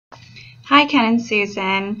Hi, Ken and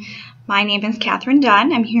Susan. My name is Katherine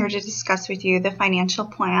Dunn. I'm here to discuss with you the financial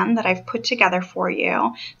plan that I've put together for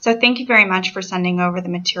you. So thank you very much for sending over the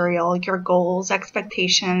material, your goals,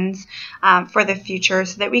 expectations for the future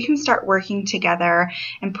so that we can start working together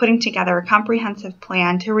and putting together a comprehensive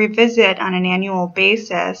plan to revisit on an annual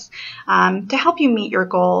basis to help you meet your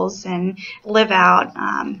goals and live out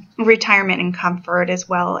retirement in comfort, as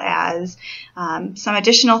well as some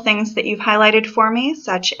additional things that you've highlighted for me,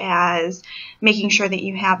 such as making sure that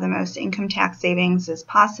you have the most income tax savings as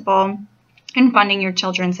possible and funding your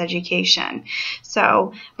children's education.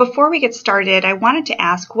 So before we get started, I wanted to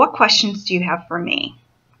ask, what questions do you have for me?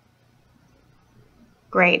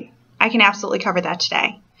 Great. I can absolutely cover that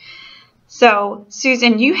today. So,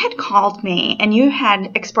 Susan, you had called me and you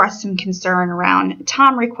had expressed some concern around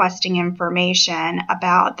Tom requesting information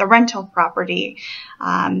about the rental property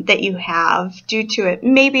that you have due to it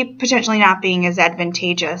maybe potentially not being as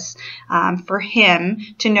advantageous for him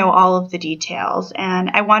to know all of the details.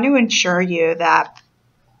 And I want to assure you that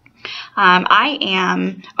I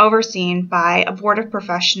am overseen by a board of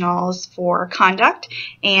professionals for conduct,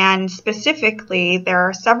 and specifically there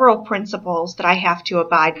are several principles that I have to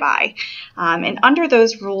abide by. And under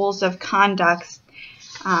those rules of conduct,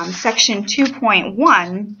 section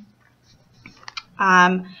 2.1,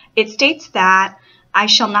 it states that I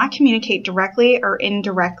shall not communicate directly or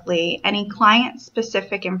indirectly any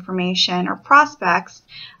client-specific information or prospects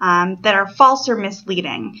that are false or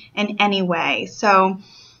misleading in any way. So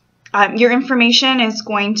your information is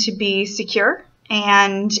going to be secure,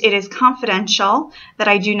 and it is confidential, that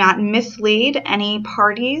I do not mislead any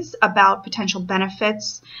parties about potential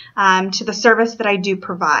benefits to the service that I do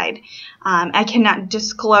provide. I cannot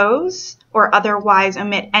disclose or otherwise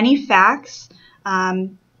omit any facts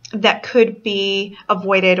that could be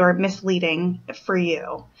avoided or misleading for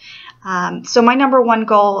you. So my number one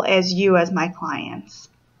goal is you as my clients.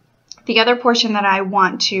 The other portion that I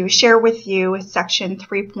want to share with you is section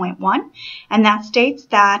 3.1, and that states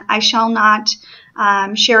that I shall not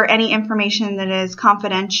share any information that is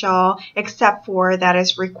confidential except for that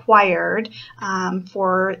is required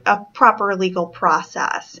for a proper legal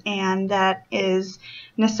process, and that is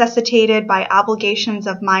necessitated by obligations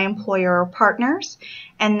of my employer or partners,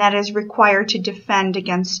 and that is required to defend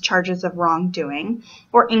against charges of wrongdoing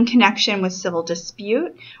or in connection with civil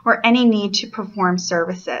dispute or any need to perform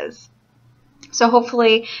services. So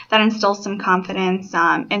hopefully that instills some confidence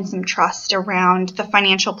and some trust around the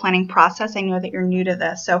financial planning process. I know that you're new to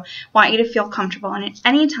this, so I want you to feel comfortable and at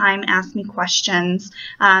any time ask me questions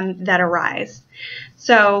that arise.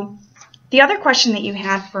 So the other question that you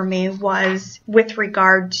had for me was with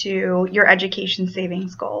regard to your education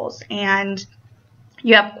savings goals, and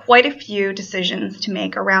you have quite a few decisions to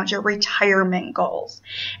make around your retirement goals,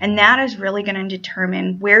 and that is really going to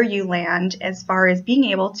determine where you land as far as being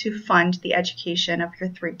able to fund the education of your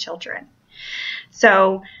 3 children.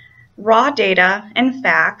 So raw data and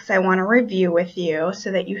facts I want to review with you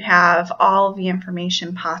so that you have all of the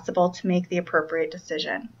information possible to make the appropriate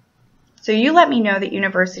decision. So you let me know that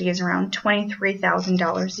university is around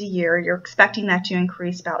 $23,000 a year. You're expecting that to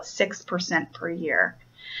increase about 6% per year.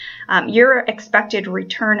 Your expected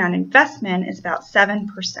return on investment is about 7%.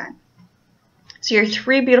 So your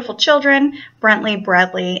 3 beautiful children, Brentley,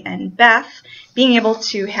 Bradley, and Beth, being able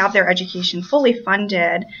to have their education fully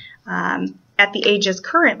funded at the ages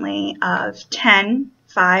currently of 10,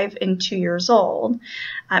 5, and 2 years old,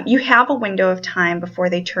 you have a window of time before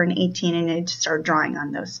they turn 18 and need to start drawing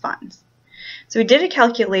on those funds. So we did a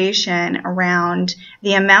calculation around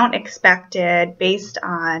the amount expected based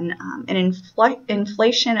on an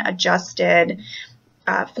inflation-adjusted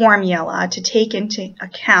formula to take into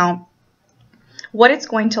account what it's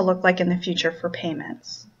going to look like in the future for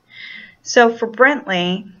payments. So for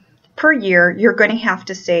Brentley, per year, you're going to have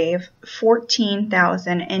to save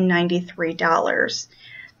 $14,093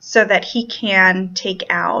 so that he can take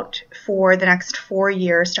out for the next 4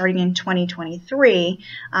 years, starting in 2023,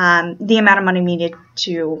 the amount of money needed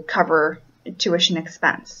to cover tuition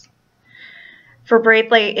expense. For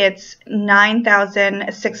Bradley, it's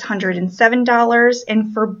 $9,607,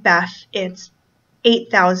 and for Beth, it's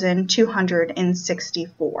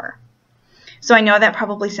 $8,264. So I know that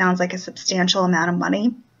probably sounds like a substantial amount of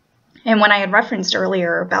money. And when I had referenced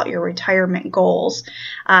earlier about your retirement goals,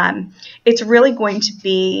 it's really going to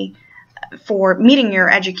be for meeting your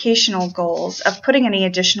educational goals of putting any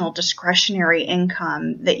additional discretionary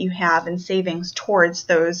income that you have in savings towards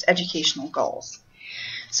those educational goals.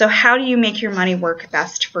 So how do you make your money work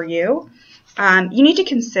best for you? You need to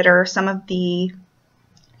consider some of the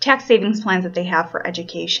tax savings plans that they have for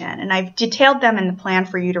education. And I've detailed them in the plan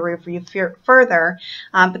for you to review further,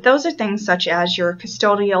 but those are things such as your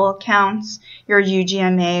custodial accounts, your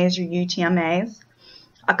UGMAs or UTMAs,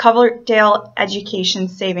 a Coverdale Education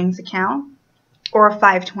Savings Account, or a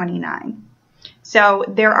 529. So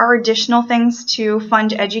there are additional things to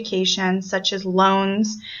fund education, such as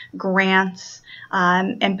loans, grants,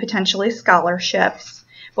 and potentially scholarships.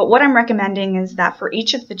 But what I'm recommending is that for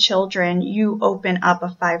each of the children, you open up a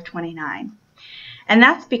 529. And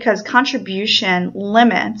that's because contribution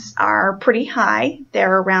limits are pretty high.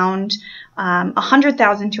 They're around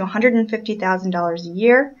 $100,000 to $150,000 a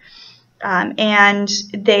year. And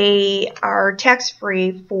they are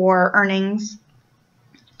tax-free for earnings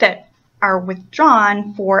that are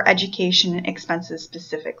withdrawn for education expenses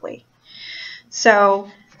specifically. So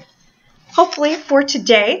hopefully for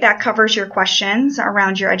today that covers your questions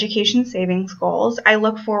around your education savings goals. I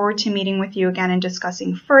look forward to meeting with you again and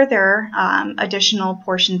discussing further additional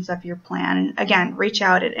portions of your plan. And again, reach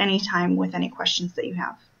out at any time with any questions that you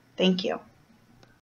have. Thank you.